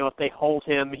if they hold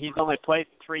him. He's only played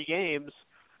 3 games,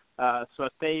 so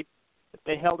if they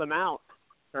held him out,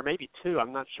 or maybe 2,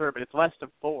 I'm not sure, but it's less than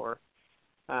 4.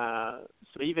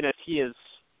 So even if he is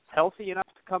healthy enough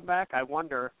to come back, I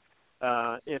wonder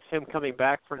if him coming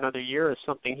back for another year is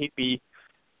something he'd be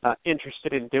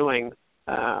interested in doing.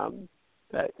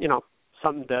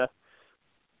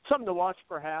 Something to watch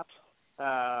perhaps.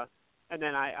 And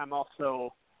then I'm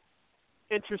also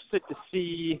interested to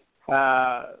see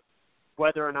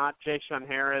whether or not Ja'Shawn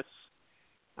Harris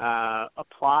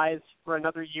applies for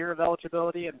another year of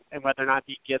eligibility and whether or not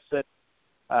he gets it.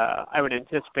 I would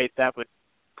anticipate that would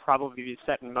probably be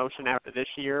set in motion after this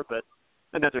year, but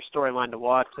another storyline to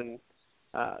watch. And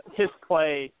his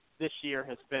play this year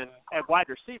has been, at wide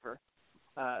receiver,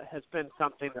 has been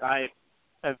something that I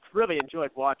have really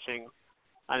enjoyed watching.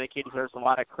 I think he deserves a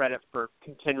lot of credit for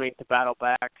continuing to battle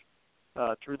back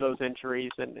through those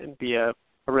injuries and be a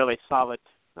really solid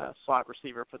slot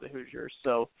receiver for the Hoosiers.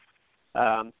 So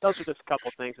those are just a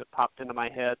couple things that popped into my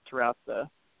head throughout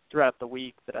the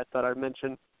week that I thought I'd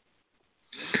mention.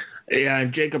 Yeah,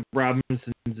 and Jacob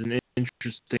Robinson's an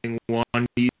interesting one.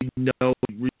 Really,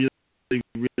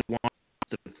 really wants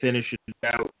to finish it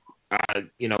out.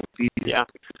 These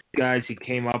guys he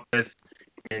came up with,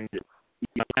 and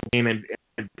name and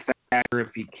factor if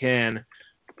he can.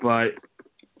 But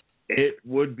it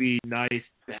would be nice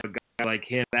to have a guy like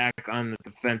him back on the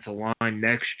defensive line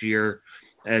next year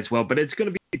as well. But it's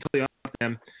going to be totally up to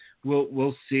them.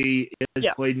 We'll see. He has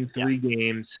played in 3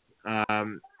 games,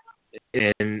 and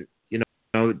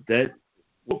that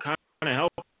will kind of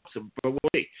help. But we'll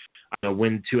see.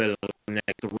 Win 2 out of the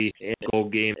next 3 in a goal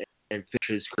game and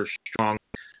finish his career strong.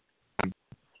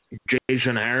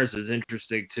 Ja'Shawn Harris is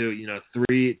interesting too.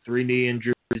 3 knee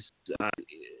injuries.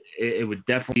 It would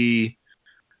definitely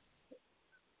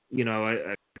be,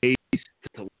 a case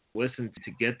to listen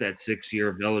to get that 6 year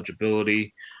of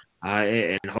eligibility,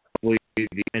 and hopefully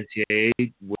the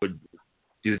NCAA would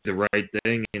do the right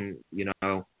thing. And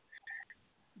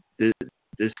this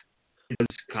does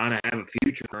kind of have a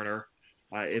future runner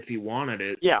if he wanted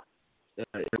it. Yeah.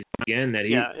 Again, that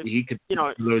he could be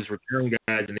those return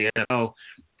guys in the NFL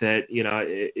that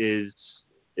is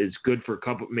good for a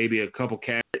couple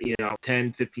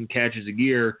 10, 15 catches a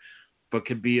year, but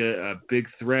could be a big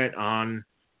threat on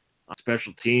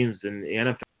special teams. And the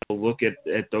NFL will look at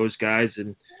those guys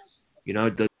and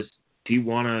does he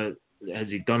want to? Has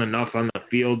he done enough on the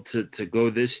field to go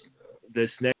this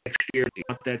next year? Does he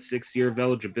want that 6 year of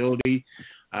eligibility?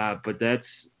 But that's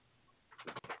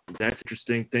an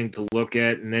interesting thing to look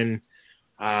at. And then,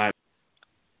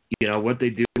 what they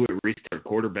do with restart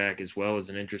quarterback as well is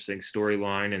an interesting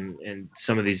storyline, and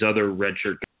some of these other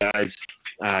redshirt guys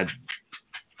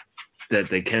that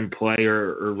they can play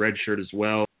or redshirt as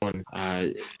well. And,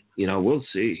 we'll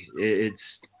see. It's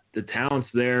the talent's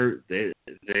there.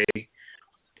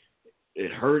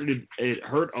 It hurt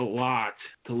a lot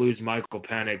to lose Michael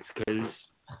Penix because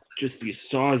just you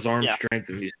saw his arm strength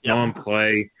and you saw him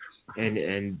play.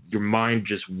 And your mind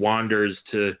just wanders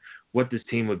to what this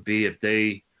team would be if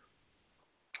they,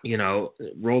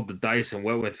 rolled the dice and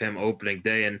went with him opening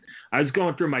day. And I was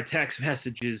going through my text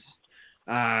messages,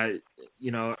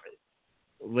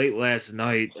 late last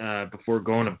night before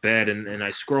going to bed, and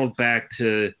I scrolled back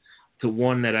to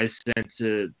one that I sent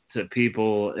to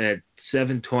people at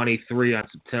 7:23 on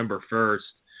September 1st,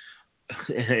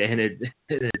 and it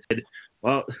said,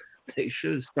 well, they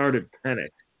should have started Penix.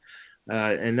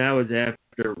 And that was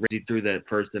after Reggie threw that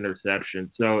first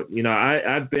interception. So,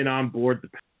 I've been on board the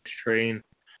Penix train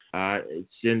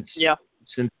since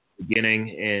the beginning,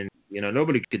 and,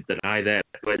 nobody could deny that.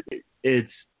 But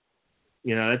it's,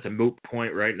 that's a moot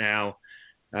point right now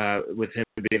with him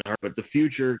being hurt. But the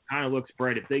future kind of looks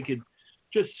bright. If they could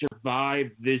just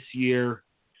survive this year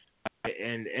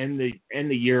and end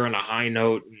the year on a high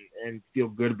note and feel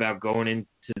good about going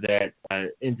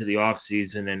into the off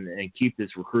season and keep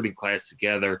this recruiting class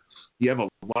together. You have a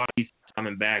lot of pieces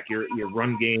coming back. Your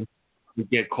run game, you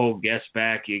get Cole Guest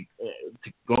back, to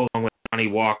go along with Johnny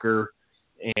Walker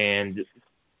and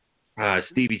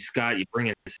Stevie Scott. You bring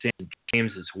in Sam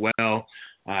James as well.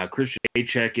 Christian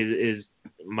Achek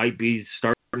might be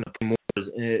starting to play more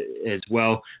as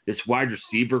well. This wide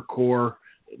receiver core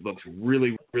looks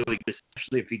really, really good,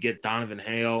 especially if you get Donovan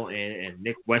Hale and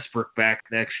Nick Westbrook back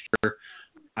next year.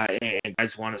 And guys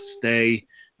want to stay.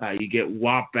 You get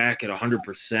Watt back at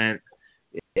 100%,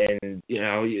 and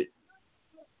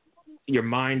your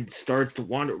mind starts to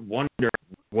wonder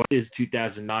what is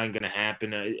 2009 going to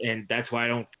happen, and that's why I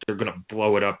don't think they're going to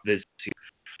blow it up this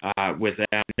year with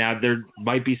that. Now there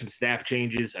might be some staff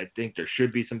changes. I think there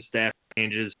should be some staff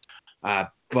changes,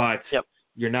 but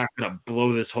you're not going to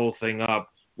blow this whole thing up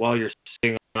while you're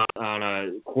sitting on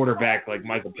a quarterback like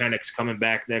Michael Penix coming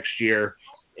back next year,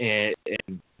 and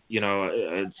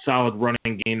a solid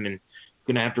running game, and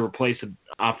going to have to replace an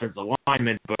offensive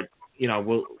lineman, but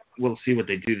we'll see what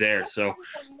they do there. So,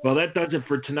 well, that does it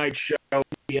for tonight's show.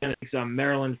 Indiana takes on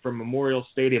Maryland from Memorial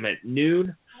Stadium at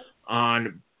noon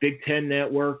on Big Ten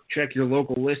Network. Check your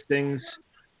local listings.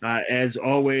 As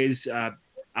always,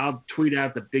 I'll tweet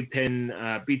out the Big Ten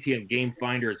BTN Game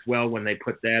Finder as well when they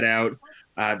put that out.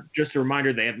 Just a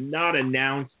reminder, they have not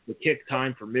announced the kick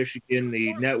time for Michigan.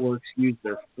 The networks use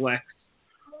their flex,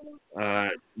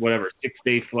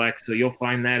 6-day flex. So you'll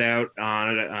find that out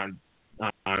on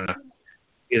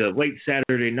either late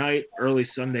Saturday night, early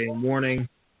Sunday morning.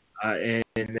 And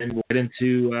then we'll get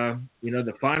into,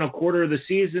 the final quarter of the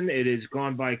season. It has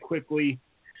gone by quickly,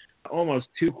 almost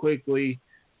too quickly.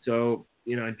 So,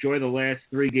 enjoy the last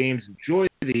three games. Enjoy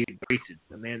the races.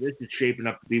 Man, this is shaping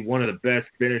up to be one of the best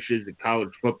finishes in college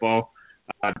football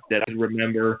that I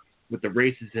remember, with the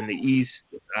races in the East,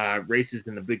 races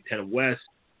in the Big Ten West,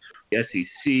 the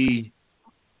SEC,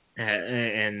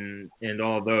 and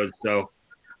all of those. So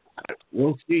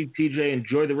we'll see, TJ.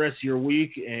 Enjoy the rest of your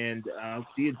week, and I'll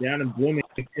see you down in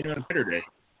Bloomington on Saturday.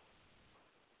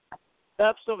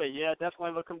 Absolutely, yeah,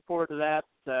 definitely looking forward to that.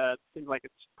 It seems like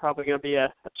it's probably going to be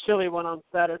a chilly one on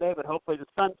Saturday, but hopefully the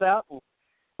sun's out and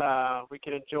we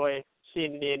can enjoy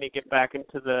seeing Indiana get back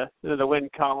into the win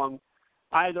column.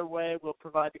 Either way, we'll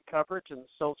provide the coverage and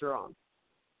soldier on.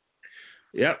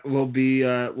 Yep, we'll be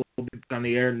on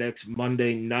the air next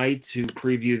Monday night to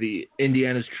preview the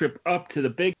Indiana's trip up to the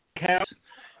Big House,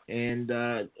 and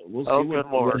we'll see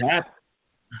what happens.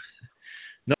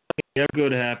 Nothing ever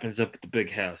good happens up at the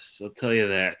Big House, I'll tell you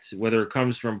that. Whether it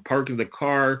comes from parking the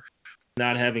car,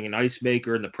 not having an ice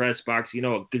maker in the press box, a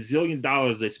gazillion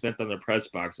dollars they spent on the press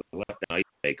box left an ice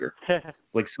maker.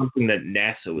 Like something that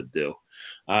NASA would do.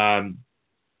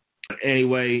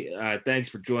 Anyway, thanks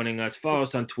for joining us. Follow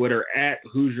us on Twitter at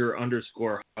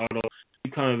Hoosier_Huddle.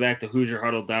 Keep coming back to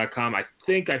HoosierHuddle.com. I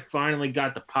think I finally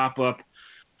got the pop-up,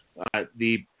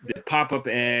 the pop-up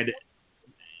ad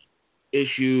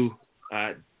issue.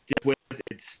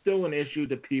 It's still an issue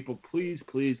to people. Please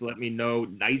let me know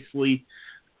nicely.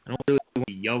 I don't really want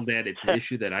to be yelled at. It's an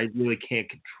issue that I really can't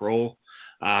control.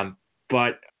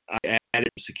 But I added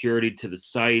security to the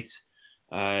site.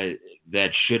 That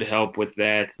should help with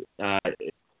that.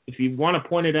 If you want to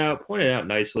point it out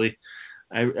nicely.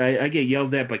 I get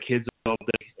yelled at by kids all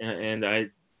day, and I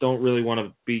don't really want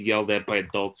to be yelled at by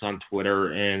adults on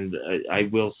Twitter, and I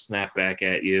will snap back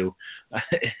at you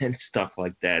and stuff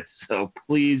like that. So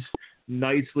please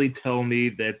nicely tell me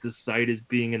that the site is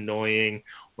being annoying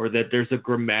or that there's a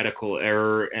grammatical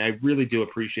error, and I really do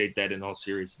appreciate that in all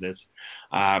seriousness.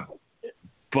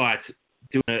 But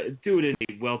do it in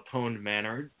a well-toned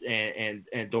manner, and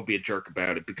don't be a jerk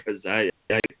about it, because I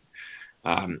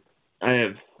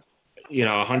have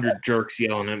 100 jerks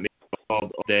yelling at me all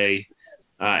day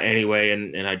anyway,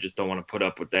 and I just don't want to put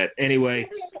up with that. Anyway,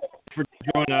 thanks for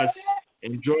joining us.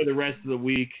 Enjoy the rest of the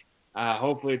week.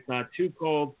 Hopefully it's not too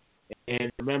cold.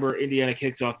 And remember, Indiana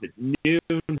kicks off at noon,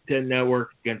 10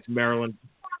 Network against Maryland.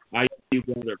 IU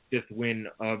believe on their 5th win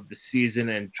of the season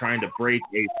and trying to break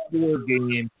a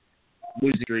 4-game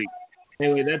losing streak.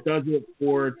 Anyway, that does it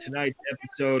for tonight's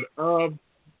episode of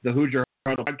the Hoosier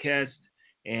Huddle Podcast,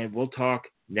 and we'll talk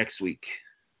next week.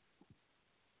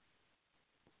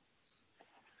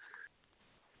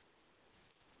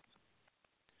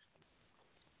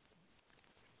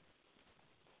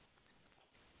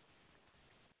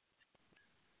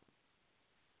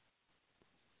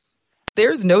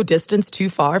 There's no distance too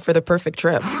far for the perfect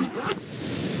trip.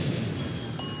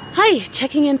 Hi,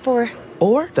 checking in for...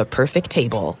 Or the perfect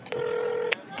table.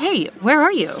 Hey, where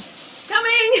are you?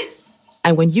 Coming!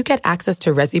 And when you get access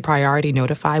to Resi Priority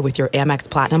Notify with your Amex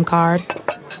Platinum card...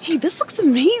 Hey, this looks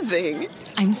amazing.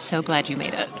 I'm so glad you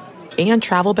made it. And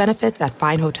travel benefits at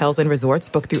fine hotels and resorts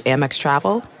booked through Amex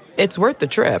Travel, it's worth the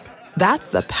trip. That's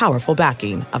the powerful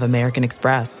backing of American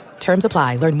Express. Terms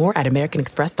apply. Learn more at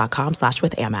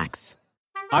americanexpress.com/withAmex.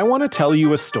 I want to tell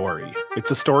you a story. It's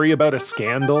a story about a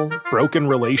scandal, broken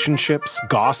relationships,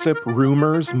 gossip,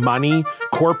 rumors, money,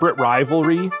 corporate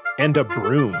rivalry, and a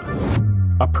broom.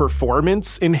 A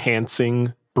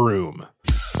performance-enhancing broom.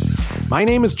 My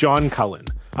name is John Cullen.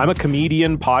 I'm a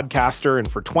comedian, podcaster, and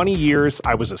for 20 years,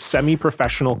 I was a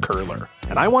semi-professional curler.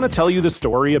 And I want to tell you the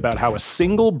story about how a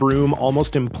single broom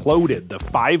almost imploded the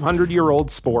 500-year-old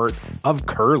sport of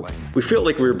curling. We felt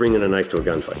like we were bringing a knife to a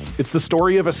gunfight. It's the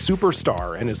story of a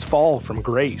superstar and his fall from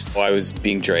grace. Well, I was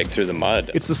being dragged through the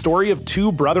mud. It's the story of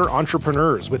two brother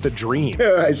entrepreneurs with a dream.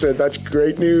 I said, that's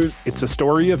great news. It's a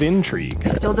story of intrigue. I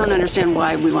still don't understand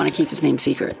why we want to keep his name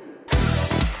secret.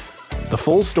 The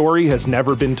full story has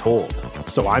never been told,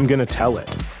 so I'm going to tell it.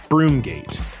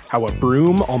 Broomgate, how a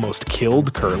broom almost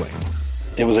killed curling.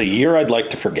 It was a year I'd like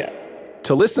to forget.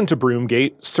 To listen to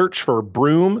Broomgate, search for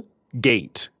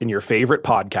Broomgate in your favorite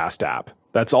podcast app.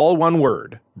 That's all one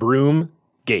word,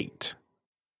 Broomgate.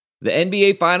 The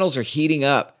NBA Finals are heating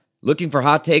up. Looking for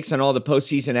hot takes on all the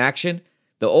postseason action?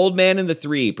 The Old Man and the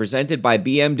Three, presented by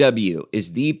BMW,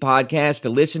 is the podcast to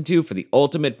listen to for the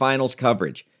ultimate finals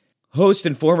coverage. Host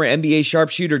and former NBA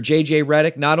sharpshooter JJ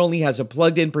Redick not only has a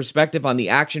plugged-in perspective on the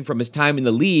action from his time in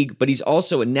the league, but he's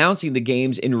also announcing the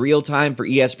games in real time for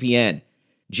ESPN.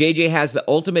 JJ has the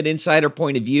ultimate insider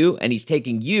point of view, and he's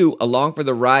taking you along for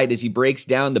the ride as he breaks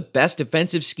down the best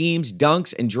defensive schemes,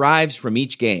 dunks, and drives from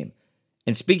each game.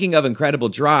 And speaking of incredible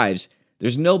drives,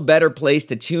 there's no better place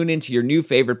to tune into your new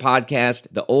favorite podcast,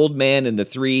 The Old Man and the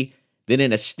Three, than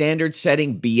in a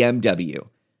standard-setting BMW.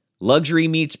 Luxury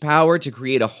meets power to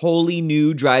create a wholly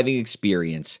new driving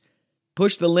experience.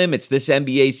 Push the limits this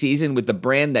NBA season with the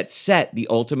brand that set the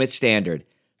ultimate standard.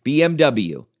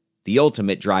 BMW, the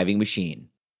ultimate driving machine.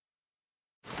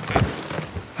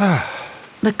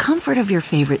 The comfort of your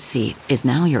favorite seat is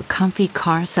now your comfy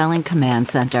car-selling command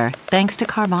center, thanks to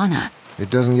Carvana. It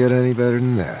doesn't get any better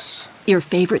than this. Your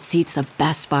favorite seat's the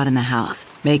best spot in the house.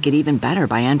 Make it even better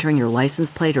by entering your license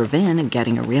plate or VIN and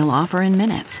getting a real offer in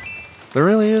minutes. There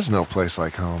really is no place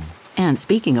like home. And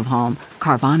speaking of home,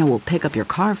 Carvana will pick up your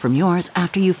car from yours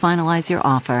after you finalize your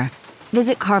offer.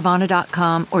 Visit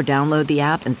Carvana.com or download the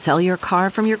app and sell your car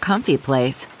from your comfy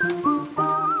place.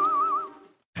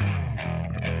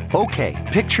 Okay,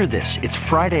 picture this. It's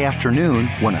Friday afternoon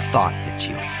when a thought hits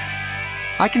you.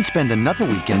 I can spend another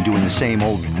weekend doing the same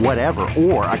old whatever,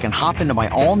 or I can hop into my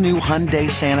all-new Hyundai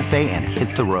Santa Fe and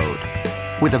hit the road.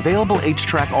 With available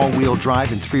H-Track all-wheel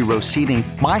drive and 3-row seating,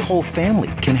 my whole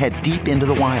family can head deep into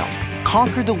the wild.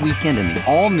 Conquer the weekend in the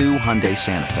all-new Hyundai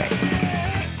Santa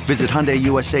Fe. Visit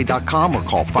HyundaiUSA.com or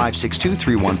call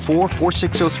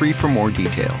 562-314-4603 for more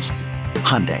details.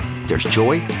 Hyundai, there's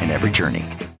joy in every journey.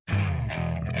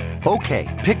 Okay,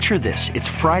 picture this. It's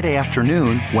Friday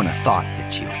afternoon when a thought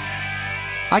hits you.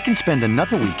 I can spend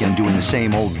another weekend doing the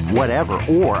same old whatever,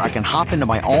 or I can hop into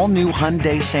my all-new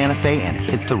Hyundai Santa Fe and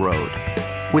hit the road.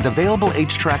 With available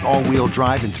H-Track all-wheel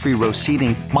drive and 3-row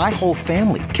seating, my whole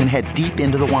family can head deep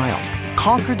into the wild.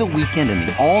 Conquer the weekend in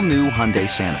the all-new Hyundai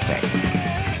Santa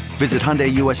Fe. Visit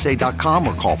HyundaiUSA.com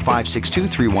or call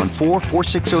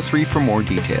 562-314-4603 for more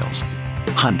details.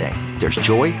 Hyundai, there's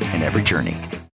joy in every journey.